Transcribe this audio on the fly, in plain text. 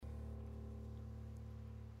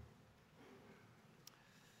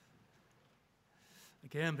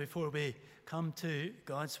Again, before we come to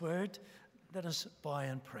God's word, let us bow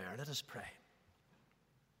in prayer. Let us pray.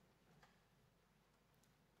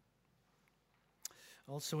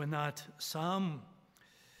 Also in that psalm,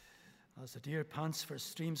 as the deer pants for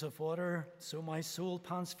streams of water, so my soul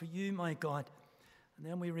pants for you, my God. And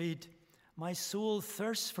then we read, my soul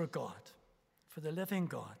thirsts for God, for the living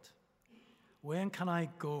God. When can I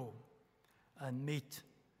go and meet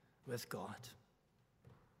with God?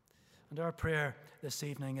 And our prayer this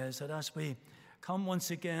evening is that as we come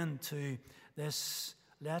once again to this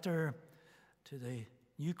letter to the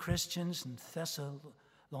new Christians in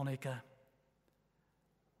Thessalonica,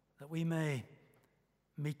 that we may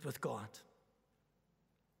meet with God,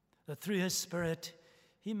 that through his Spirit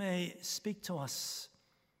he may speak to us,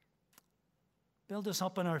 build us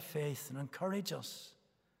up in our faith and encourage us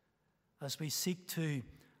as we seek to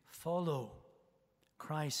follow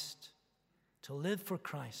Christ, to live for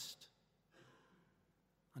Christ,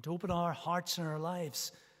 and to open our hearts and our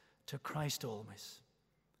lives to Christ always.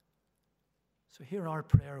 So hear our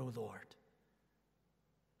prayer, O Lord.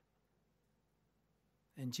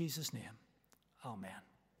 In Jesus' name, amen.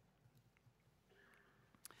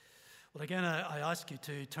 Well, again, I ask you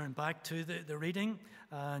to turn back to the reading,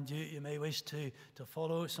 and you may wish to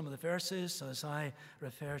follow some of the verses as I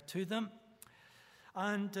refer to them.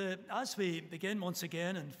 And as we begin once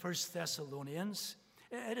again in 1 Thessalonians,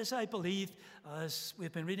 it is, I believe, as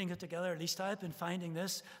we've been reading it together, at least I've been finding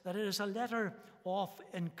this, that it is a letter of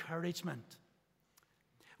encouragement.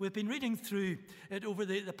 We've been reading through it over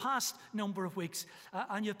the past number of weeks,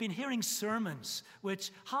 and you've been hearing sermons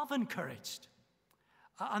which have encouraged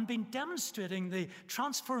and been demonstrating the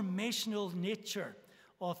transformational nature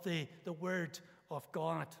of the Word of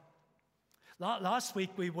God. Last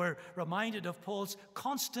week we were reminded of Paul's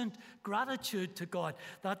constant gratitude to God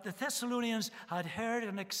that the Thessalonians had heard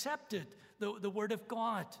and accepted the Word of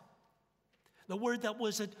God, the Word that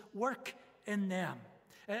was at work in them.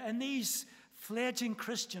 And these fledgling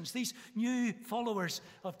Christians, these new followers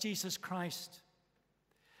of Jesus Christ,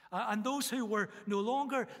 and those who were no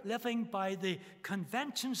longer living by the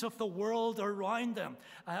conventions of the world around them,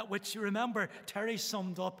 which, you remember, Terry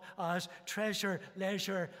summed up as treasure,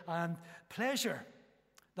 leisure, and pleasure,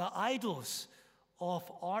 the idols of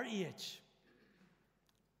our age.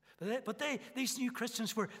 But these new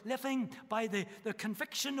Christians were living by the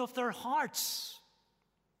conviction of their hearts,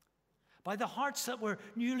 by the hearts that were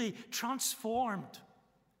newly transformed.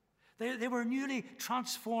 They were newly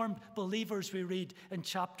transformed believers, we read in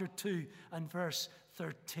chapter 2 and verse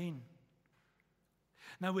 13.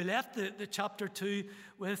 Now, we left the chapter 2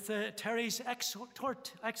 with Terry's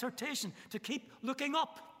exhortation to keep looking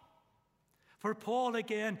up. For Paul,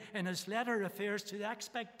 again, in his letter, refers to the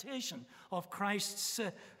expectation of Christ's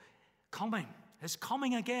coming. His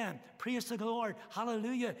coming again. Praise the Lord.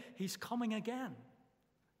 Hallelujah. He's coming again.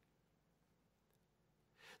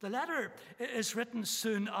 The letter is written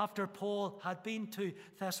soon after Paul had been to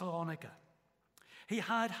Thessalonica. He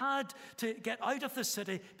had to get out of the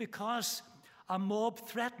city because a mob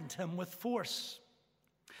threatened him with force,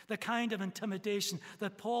 the kind of intimidation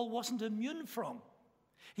that Paul wasn't immune from.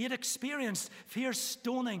 He had experienced fierce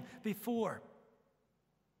stoning before.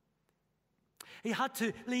 He had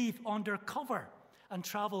to leave under cover and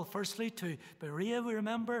travel firstly to Berea, we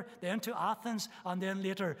remember, then to Athens, and then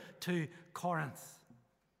later to Corinth.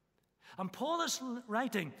 And Paul is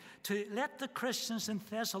writing to let the Christians in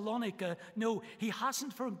Thessalonica know he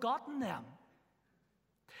hasn't forgotten them.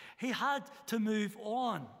 He had to move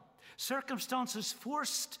on. Circumstances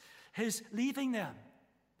forced his leaving them.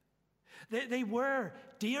 They were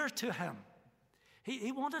dear to him.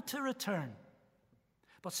 He wanted to return,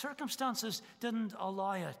 but circumstances didn't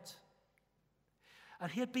allow it.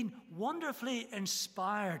 And he had been wonderfully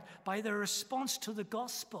inspired by their response to the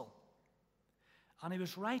gospel. And he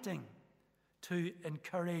was writing to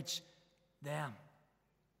encourage them.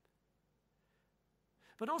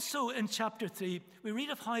 But also in chapter 3, we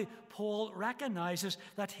read of how Paul recognizes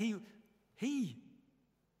that he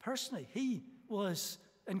personally was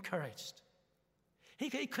encouraged.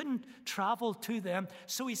 He couldn't travel to them,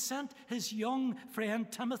 so he sent his young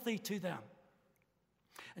friend Timothy to them.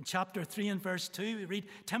 In chapter 3 and verse 2, we read,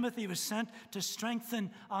 Timothy was sent to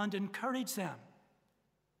strengthen and encourage them.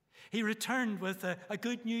 He returned with a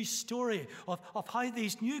good news story of how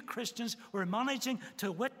these new Christians were managing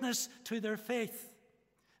to witness to their faith.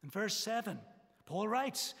 In verse 7, Paul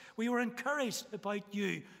writes, we were encouraged about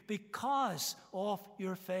you because of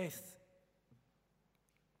your faith.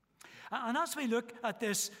 And as we look at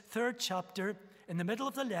this third chapter, in the middle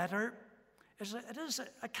of the letter, it is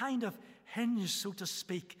a kind of hinge, so to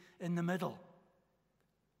speak, in the middle.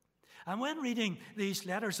 And when reading these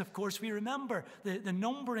letters, of course, we remember the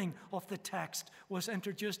numbering of the text was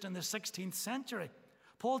introduced in the 16th century.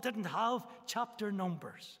 Paul didn't have chapter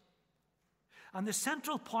numbers. And the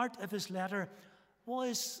central part of his letter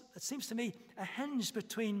was, it seems to me, a hinge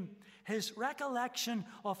between his recollection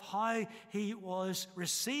of how he was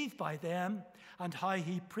received by them and how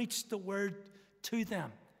he preached the word to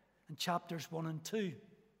them in chapters 1 and 2.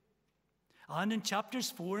 And in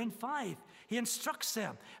chapters 4 and 5, he instructs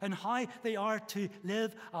them in how they are to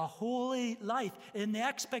live a holy life in the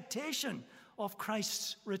expectation of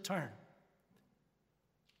Christ's return.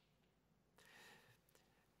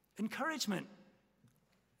 Encouragement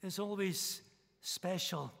is always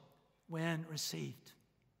special when received.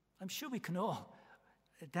 I'm sure we can all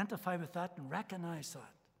identify with that and recognize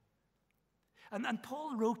that. And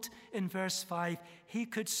Paul wrote in verse 5, he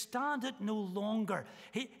could stand it no longer.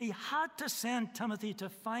 He had to send Timothy to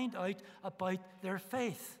find out about their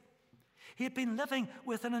faith. He had been living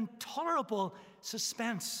with an intolerable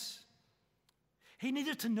suspense. He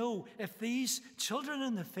needed to know if these children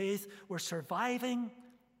in the faith were surviving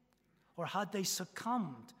or had they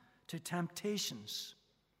succumbed to temptations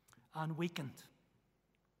and weakened.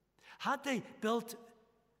 Had they built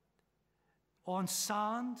on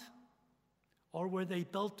sand, or were they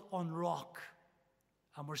built on rock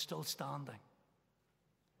and were still standing?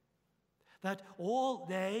 That all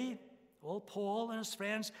Paul and his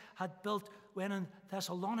friends had built when in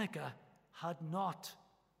Thessalonica had not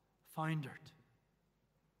foundered.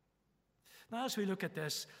 Now, as we look at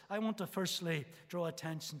this, I want to firstly draw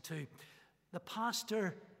attention to the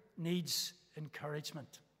pastor needs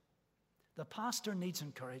encouragement. The pastor needs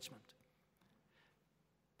encouragement.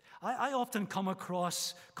 I often come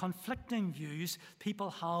across conflicting views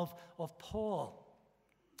people have of Paul.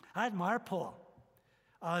 I admire Paul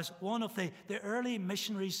as one of the early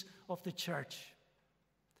missionaries of the church.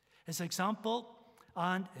 His example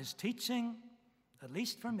and his teaching, at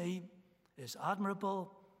least for me, is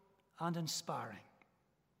admirable and inspiring.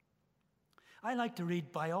 I like to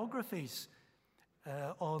read biographies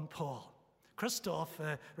on Paul. Christoph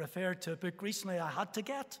referred to a book recently I had to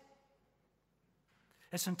get.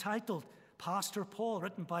 It's entitled Pastor Paul,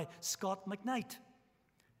 written by Scott McKnight.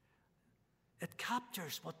 It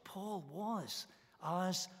captures what Paul was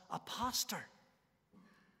as a pastor.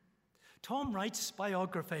 Tom Wright's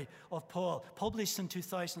biography of Paul, published in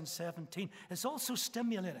 2017, is also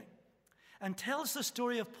stimulating and tells the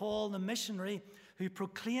story of Paul, the missionary who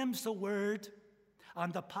proclaims the word,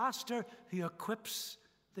 and the pastor who equips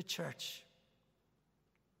the church.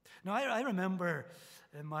 Now, I remember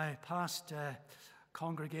in my past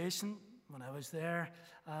congregation, when I was there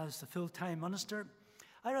as the full-time minister,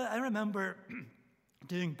 I remember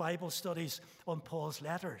doing Bible studies on Paul's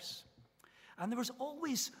letters. And there was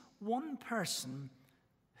always one person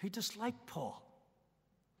who disliked Paul.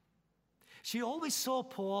 She always saw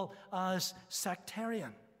Paul as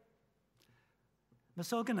sectarian,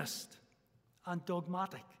 misogynist, and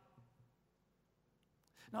dogmatic.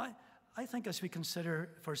 Now, I think as we consider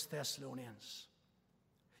 1 Thessalonians,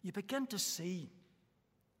 you begin to see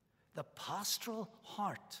the pastoral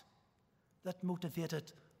heart that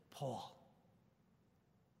motivated Paul.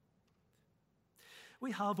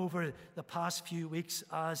 We have, over the past few weeks,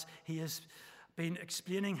 as he has been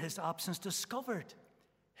explaining his absence, discovered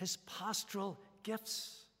his pastoral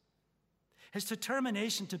gifts, his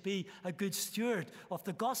determination to be a good steward of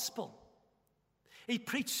the gospel. He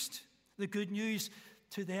preached the good news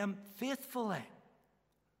to them faithfully,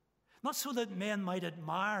 not so that men might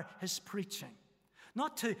admire his preaching,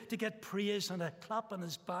 not to get praise and a clap on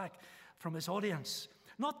his back from his audience,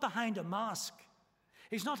 not behind a mask.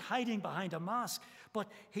 He's not hiding behind a mask, but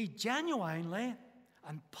he genuinely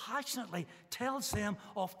and passionately tells them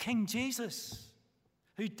of King Jesus,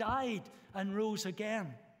 who died and rose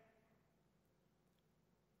again.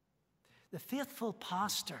 The faithful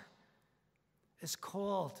pastor is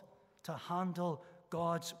called to handle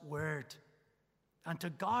God's word and to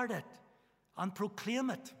guard it and proclaim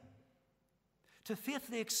it, to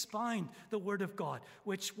faithfully expound the word of God,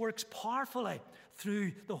 which works powerfully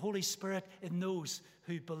through the Holy Spirit in those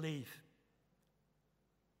who believe.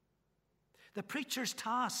 The preacher's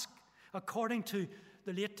task, according to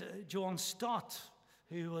the late John Stott,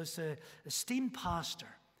 who was an esteemed pastor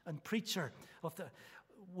and preacher of the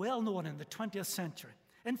well-known in the 20th century,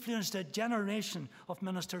 influenced a generation of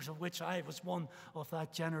ministers, of which I was one of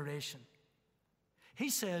that generation. He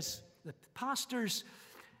says the pastor's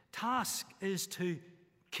task is to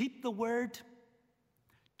keep the word,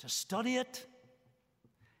 to study it,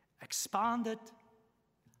 expand it,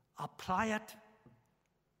 apply it,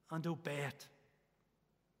 and obey it.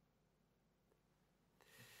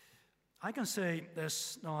 I can say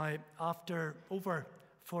this now after over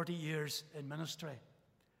 40 years in ministry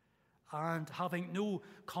and having no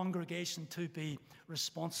congregation to be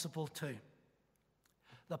responsible to.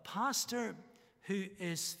 The pastor who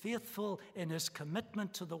is faithful in his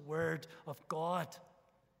commitment to the Word of God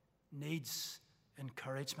needs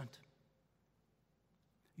encouragement.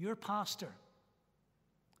 Your pastor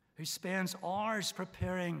who spends hours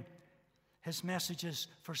preparing his messages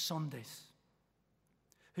for Sundays,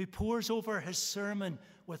 who pores over his sermon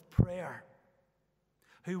with prayer,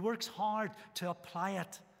 who works hard to apply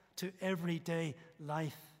it to everyday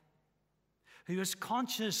life, who is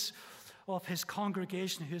conscious of his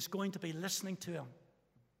congregation who is going to be listening to him.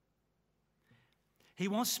 He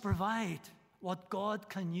wants to provide what God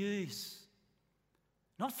can use,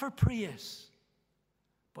 not for praise,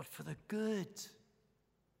 but for the good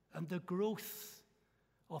and the growth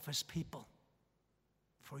of his people,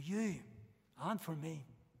 for you and for me.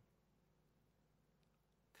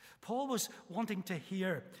 Paul was wanting to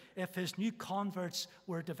hear if his new converts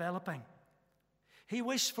were developing. He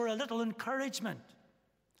wished for a little encouragement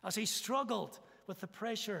as he struggled with the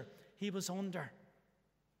pressure he was under.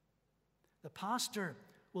 The pastor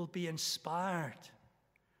will be inspired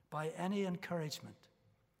by any encouragement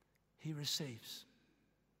he receives.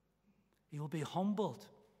 He will be humbled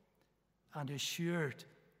and assured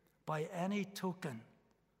by any token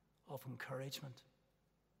of encouragement.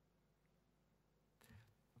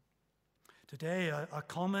 Today, a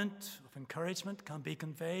comment of encouragement can be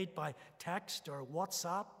conveyed by text or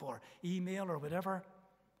WhatsApp or email or whatever.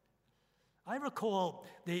 I recall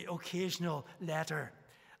the occasional letter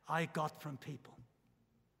I got from people,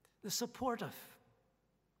 the supportive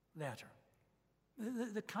letter,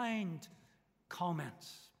 the kind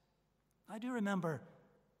comments. I do remember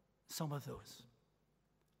some of those.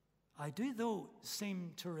 I do, though,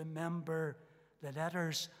 seem to remember the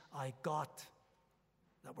letters I got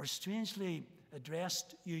that were strangely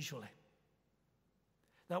addressed usually,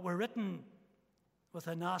 that were written with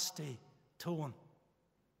a nasty tone,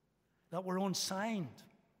 that were unsigned,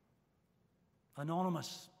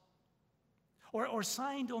 anonymous, or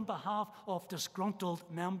signed on behalf of disgruntled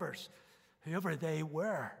members, whoever they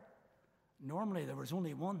were. Normally there was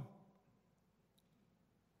only one.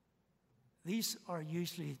 These are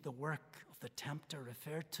usually the work of the tempter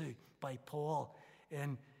referred to by Paul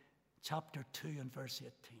in chapter 2 and verse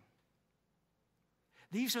 18.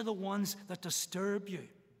 These are the ones that disturb you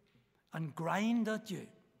and grind at you.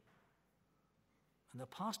 And the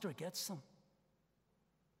pastor gets them.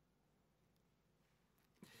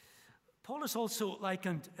 Paul is also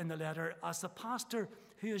likened in the letter as the pastor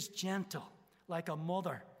who is gentle, like a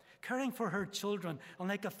mother, caring for her children, and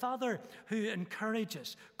like a father who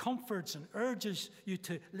encourages, comforts, and urges you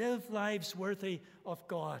to live lives worthy of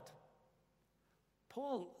God.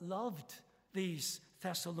 Paul loved these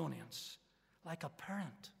Thessalonians like a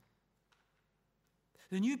parent.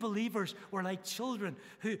 The new believers were like children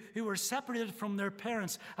who were separated from their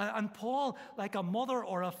parents. And Paul, like a mother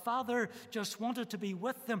or a father, just wanted to be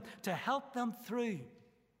with them, to help them through,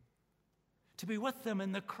 to be with them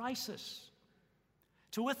in the crisis,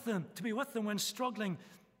 to be with them when struggling,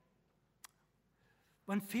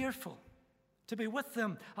 when fearful, to be with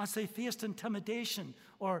them as they faced intimidation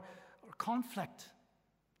or conflict,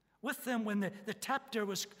 with them when the tempter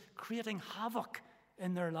was creating havoc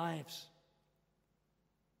in their lives.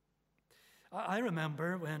 I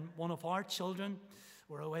remember when one of our children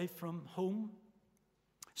were away from home,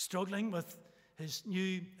 struggling with his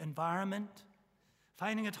new environment,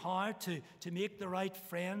 finding it hard to make the right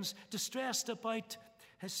friends, distressed about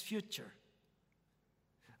his future.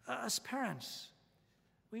 As parents,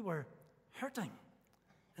 we were hurting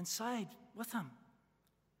inside with him.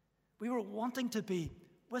 We were wanting to be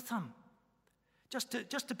with him, just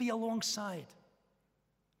to be alongside.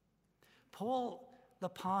 Paul, the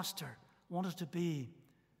pastor, wanted to be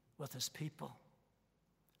with his people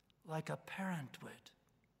like a parent would.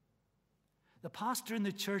 The pastor in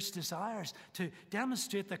the church desires to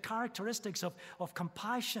demonstrate the characteristics of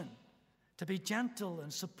compassion, to be gentle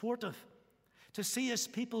and supportive, to see his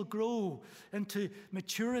people grow into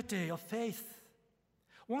maturity of faith,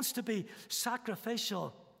 wants to be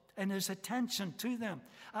sacrificial in his attention to them,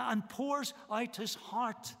 and pours out his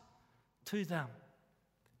heart to them.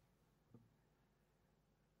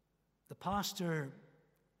 The pastor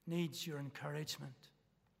needs your encouragement.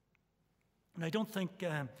 And I don't think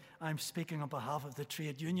I'm speaking on behalf of the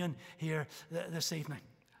trade union here this evening.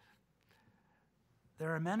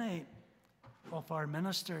 There are many of our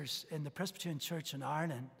ministers in the Presbyterian Church in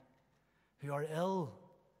Ireland who are ill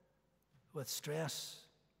with stress,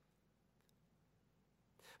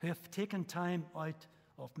 who have taken time out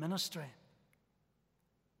of ministry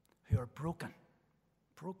who are broken.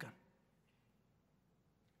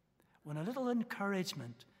 When a little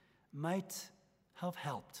encouragement might have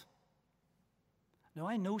helped. Now,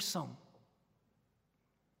 I know some.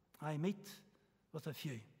 I meet with a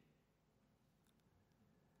few.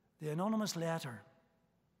 The anonymous letter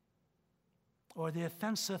or the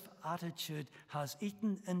offensive attitude has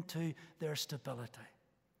eaten into their stability.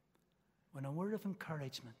 When a word of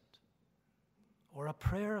encouragement or a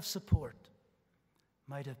prayer of support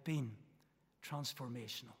might have been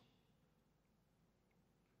transformational.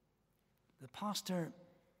 The pastor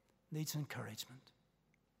needs encouragement.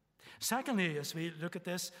 Secondly, as we look at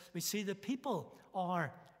this, we see the people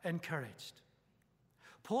are encouraged.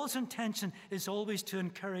 Paul's intention is always to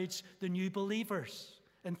encourage the new believers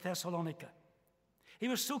in Thessalonica. He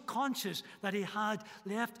was so conscious that he had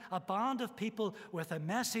left a band of people with a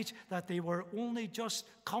message that they were only just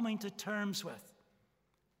coming to terms with.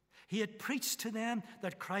 He had preached to them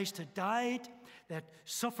that Christ had died, that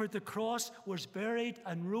suffered the cross, was buried,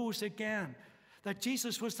 and rose again. That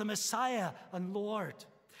Jesus was the Messiah and Lord.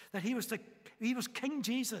 That he was King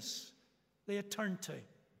Jesus they had turned to.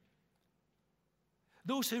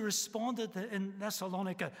 Those who responded in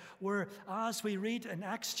Thessalonica were, as we read in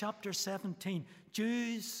Acts chapter 17,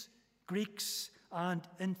 Jews, Greeks, and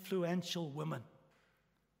influential women.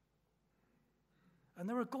 And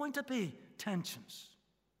there were going to be tensions.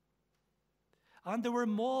 And there were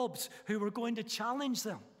mobs who were going to challenge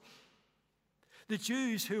them. The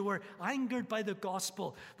Jews who were angered by the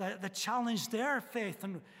gospel, that challenged their faith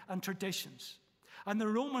and traditions. And the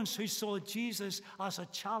Romans who saw Jesus as a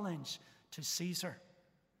challenge to Caesar.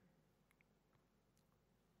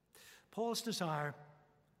 Paul's desire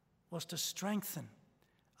was to strengthen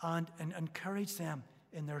and encourage them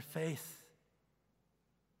in their faith.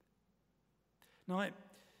 Now,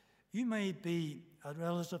 you may be a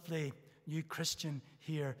relatively new Christian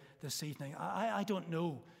here this evening. I don't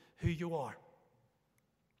know who you are.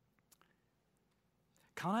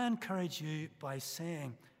 Can I encourage you by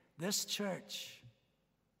saying this church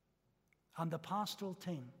and the pastoral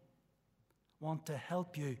team want to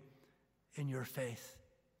help you in your faith?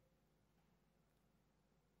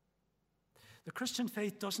 The Christian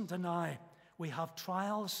faith doesn't deny we have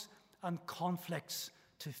trials and conflicts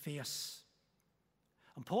to face.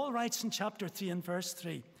 And Paul writes in chapter 3 and verse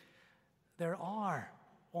 3, there are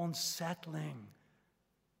unsettling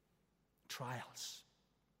trials.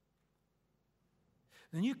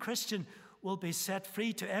 The new Christian will be set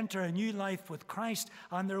free to enter a new life with Christ,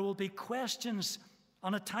 and there will be questions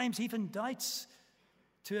and at times even doubts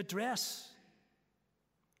to address.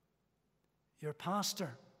 Your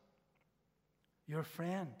pastor, your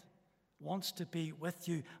friend, wants to be with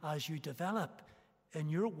you as you develop in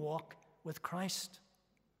your walk with Christ.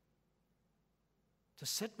 To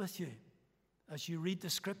sit with you as you read the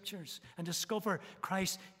Scriptures and discover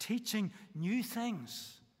Christ teaching new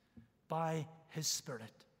things by His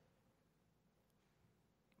Spirit.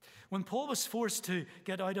 When Paul was forced to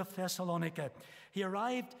get out of Thessalonica, he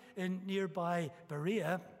arrived in nearby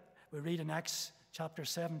Berea. We read in Acts chapter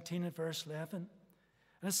 17 and verse 11.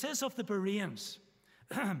 And it says of the Bereans,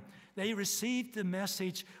 they received the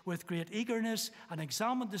message with great eagerness and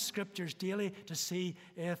examined the Scriptures daily to see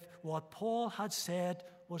if what Paul had said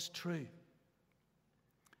was true.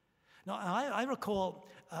 Now, I recall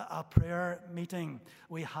a prayer meeting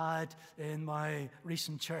we had in my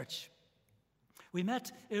recent church. We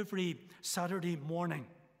met every Saturday morning.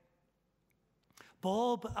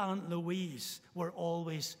 Bob and Louise were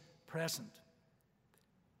always present.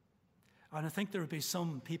 And I think there would be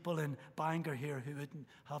some people in Bangor here who wouldn't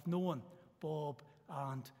have known Bob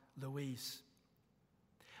and Louise.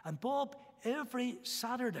 And Bob, every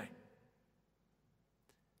Saturday,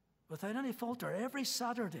 without any falter, every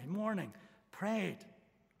Saturday morning, prayed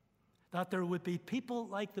that there would be people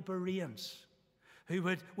like the Bereans who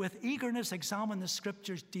would, with eagerness, examine the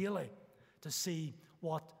Scriptures daily to see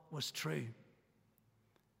what was true.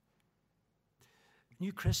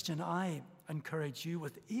 New Christian, I encourage you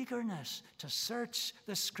with eagerness to search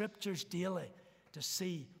the Scriptures daily to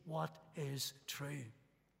see what is true.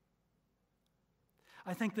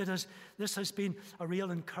 I think that this has been a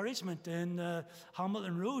real encouragement in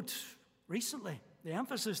Hamilton Road recently. The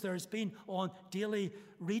emphasis there has been on daily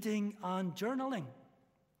reading and journaling.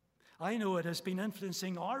 I know it has been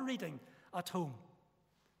influencing our reading at home.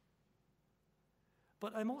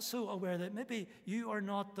 But I'm also aware that maybe you are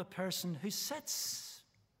not the person who sits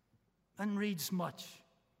and reads much,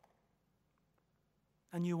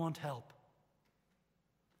 and you want help.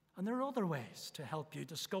 And there are other ways to help you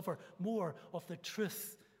discover more of the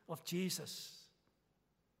truth of Jesus.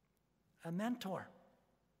 A mentor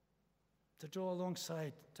to draw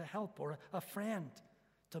alongside, to help, or a friend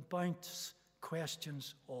to bounce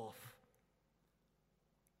questions off.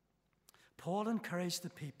 Paul encouraged the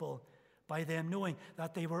people by them knowing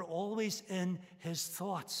that they were always in his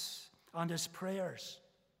thoughts and his prayers.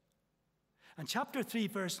 In chapter 3,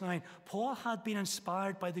 verse 9, Paul had been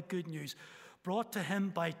inspired by the good news brought to him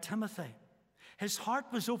by Timothy. His heart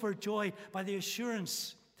was overjoyed by the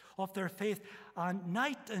assurance of their faith, and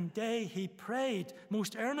night and day he prayed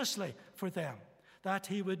most earnestly for them, that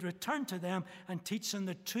he would return to them and teach them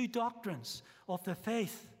the true doctrines of the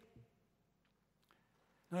faith.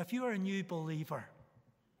 Now, if you are a new believer,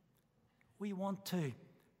 we want to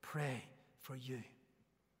pray for you,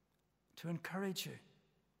 to encourage you.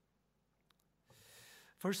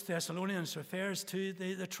 1 Thessalonians refers to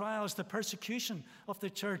the trials, the persecution of the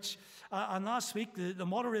church. And last week, the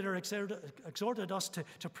moderator exhorted us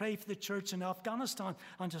to pray for the church in Afghanistan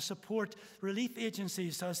and to support relief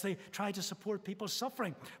agencies as they try to support people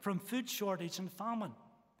suffering from food shortage and famine.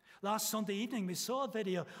 Last Sunday evening, we saw a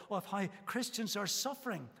video of how Christians are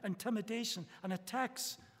suffering intimidation and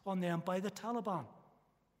attacks on them by the Taliban.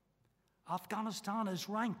 Afghanistan is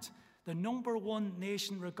ranked the number one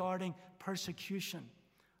nation regarding persecution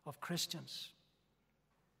of Christians.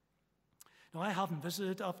 Now, I haven't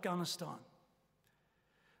visited Afghanistan,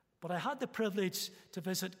 but I had the privilege to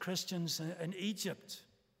visit Christians in Egypt.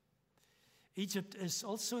 Egypt is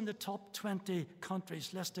also in the top 20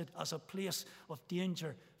 countries listed as a place of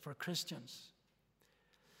danger for Christians.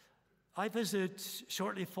 I visited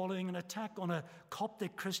shortly following an attack on a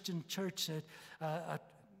Coptic Christian church at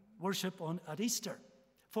worship at Easter.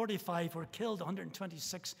 45 were killed,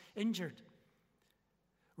 126 injured.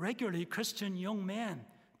 Regularly, Christian young men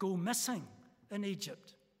go missing in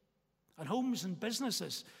Egypt, and homes and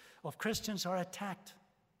businesses of Christians are attacked.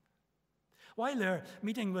 While they're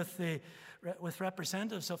meeting with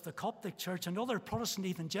representatives of the Coptic Church and other Protestant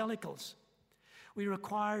evangelicals, we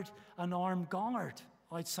required an armed guard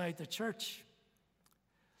outside the church.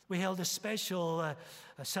 We held a special a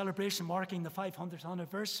celebration marking the 500th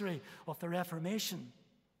anniversary of the Reformation.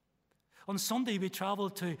 On Sunday, we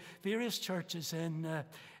traveled to various churches in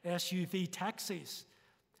SUV taxis,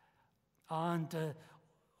 and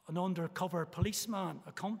an undercover policeman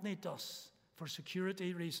accompanied us for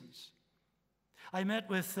security reasons. I met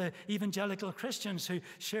with evangelical Christians who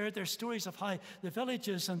shared their stories of how the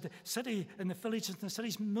villages and the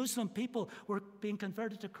cities, Muslim people were being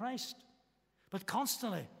converted to Christ. But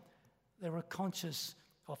constantly, they were conscious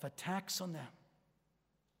of attacks on them.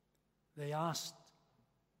 They asked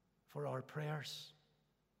for our prayers.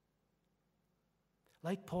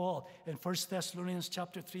 Like Paul in 1 Thessalonians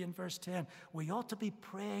chapter 3 and verse 10, we ought to be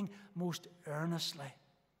praying most earnestly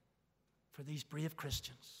for these brave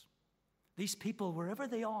Christians. These people, wherever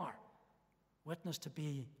they are, witness to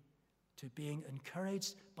being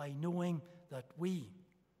encouraged by knowing that we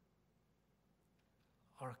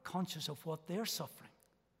are conscious of what they're suffering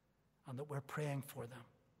and that we're praying for them.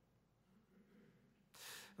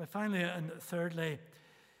 But finally and thirdly,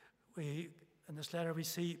 in this letter we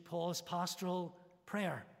see Paul's pastoral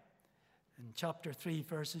prayer in chapter 3,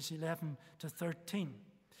 verses 11 to 13.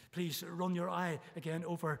 Please run your eye again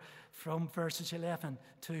over from verses 11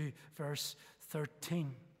 to verse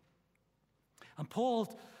 13. And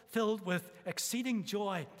Paul, filled with exceeding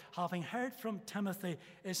joy, having heard from Timothy,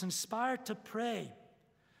 is inspired to pray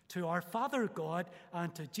to our Father God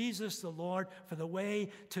and to Jesus the Lord for the way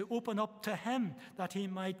to open up to him that he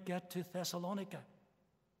might get to Thessalonica.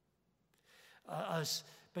 As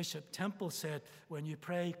Bishop Temple said, when you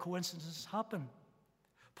pray, coincidences happen.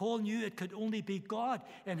 Paul knew it could only be God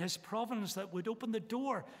in his providence that would open the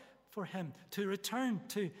door for him to return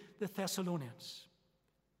to the Thessalonians.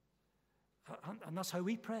 And that's how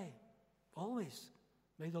we pray, always.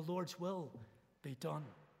 May the Lord's will be done.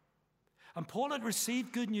 And Paul had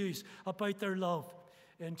received good news about their love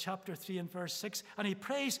in chapter 3 and verse 6, and he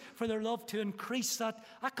prays for their love to increase, that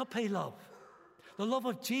agape love, the love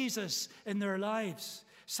of Jesus in their lives,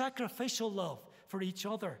 sacrificial love for each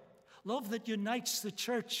other, love that unites the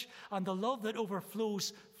church, and the love that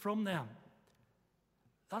overflows from them.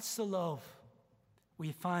 That's the love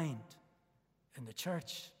we find in the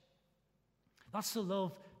church. That's the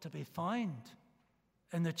love to be found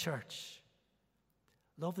in the church.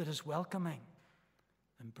 Love that is welcoming,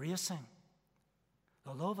 embracing.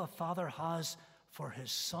 The love a father has for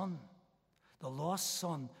his son, the lost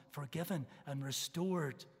son, forgiven and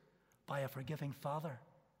restored by a forgiving father.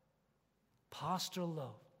 Pastoral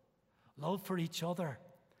love. Love for each other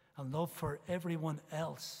and love for everyone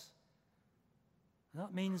else. And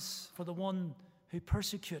that means for the one who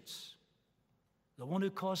persecutes, the one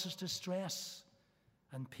who causes distress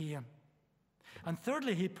and pain, And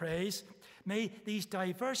thirdly, he prays, may these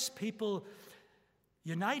diverse people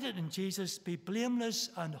united in Jesus be blameless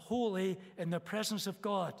and holy in the presence of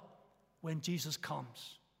God when Jesus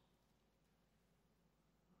comes.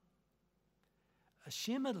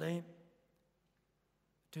 Ashamedly,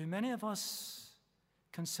 do many of us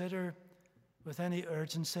consider with any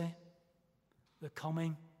urgency the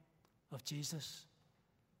coming of Jesus?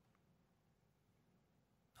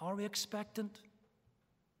 Are we expectant?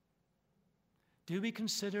 Do we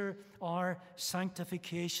consider our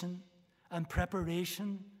sanctification and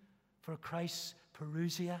preparation for Christ's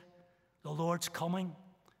parousia, the Lord's coming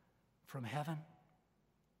from heaven?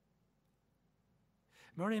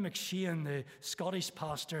 Murray McShane, the Scottish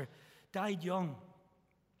pastor, died young.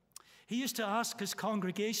 He used to ask his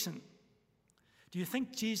congregation, do you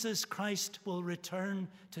think Jesus Christ will return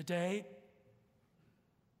today?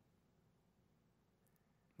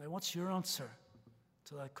 Now, what's your answer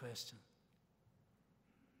to that question?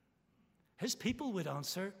 His people would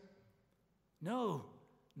answer, no,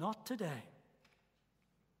 not today.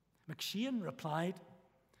 McShane replied,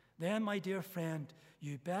 then, my dear friend,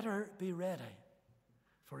 you better be ready,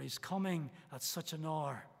 for he's coming at such an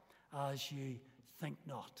hour as you think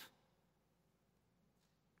not.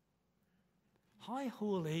 How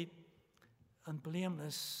holy and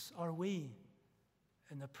blameless are we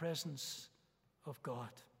in the presence of God?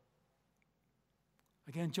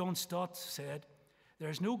 Again, John Stott said, there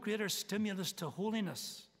is no greater stimulus to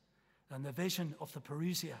holiness than the vision of the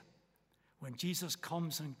parousia when Jesus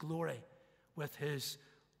comes in glory with his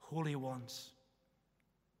holy ones.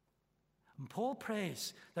 And Paul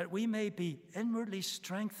prays that we may be inwardly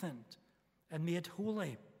strengthened and made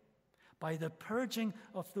holy by the purging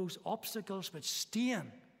of those obstacles which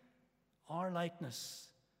stain our likeness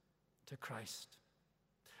to Christ.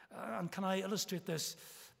 And can I illustrate this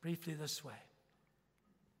briefly this way?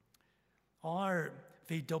 Our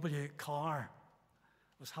VW car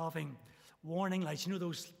was having warning lights. You know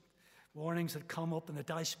those warnings that come up in the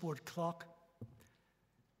dashboard clock?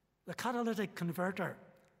 The catalytic converter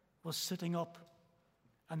was sitting up,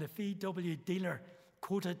 and the VW dealer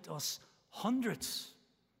quoted us hundreds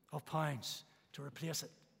of pounds to replace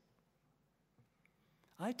it.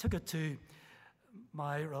 I took it to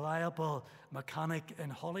my reliable mechanic in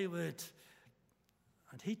Hollywood,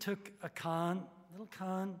 and he took a little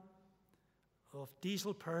can of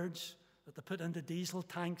diesel purge that they put into diesel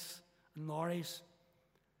tanks and lorries,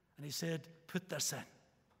 and he said, put this in.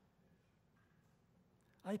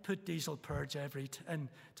 I put diesel purge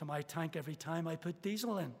into my tank every time I put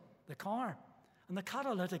diesel in the car. And the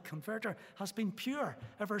catalytic converter has been pure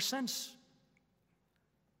ever since.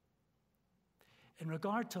 In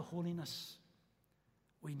regard to holiness,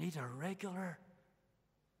 we need a regular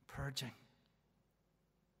purging.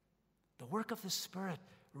 The work of the Spirit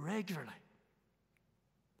regularly.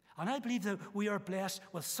 And I believe that we are blessed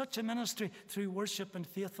with such a ministry through worship and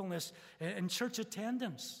faithfulness in church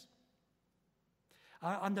attendance.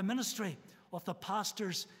 And the ministry of the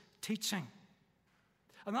pastor's teaching.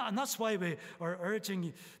 And that's why we are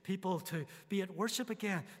urging people to be at worship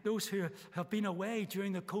again. Those who have been away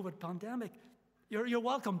during the COVID pandemic, you're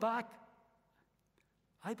welcome back.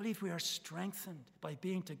 I believe we are strengthened by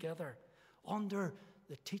being together under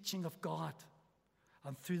the teaching of God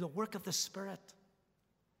and through the work of the Spirit.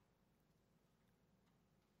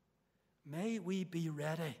 May we be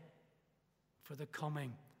ready for the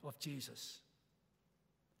coming of Jesus.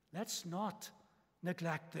 Let's not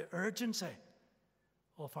neglect the urgency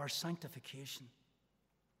of our sanctification.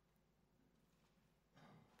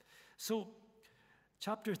 So,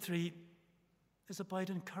 chapter 3 is about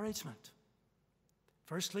encouragement.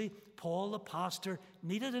 Firstly, Paul, the pastor,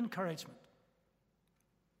 needed encouragement.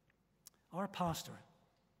 Our pastors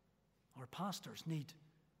need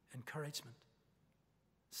encouragement.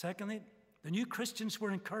 Secondly, the new Christians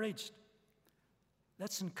were encouraged.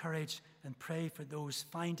 Let's encourage and pray for those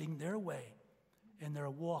finding their way in their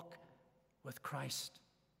walk with Christ.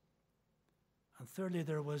 And thirdly,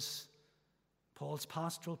 there was Paul's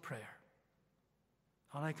pastoral prayer.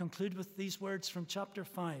 And I conclude with these words from chapter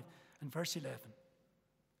 5 and verse 11.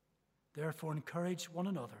 Therefore, encourage one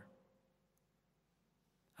another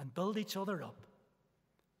and build each other up,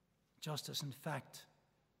 just as in fact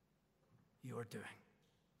you are doing.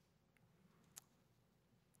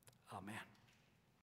 Amen.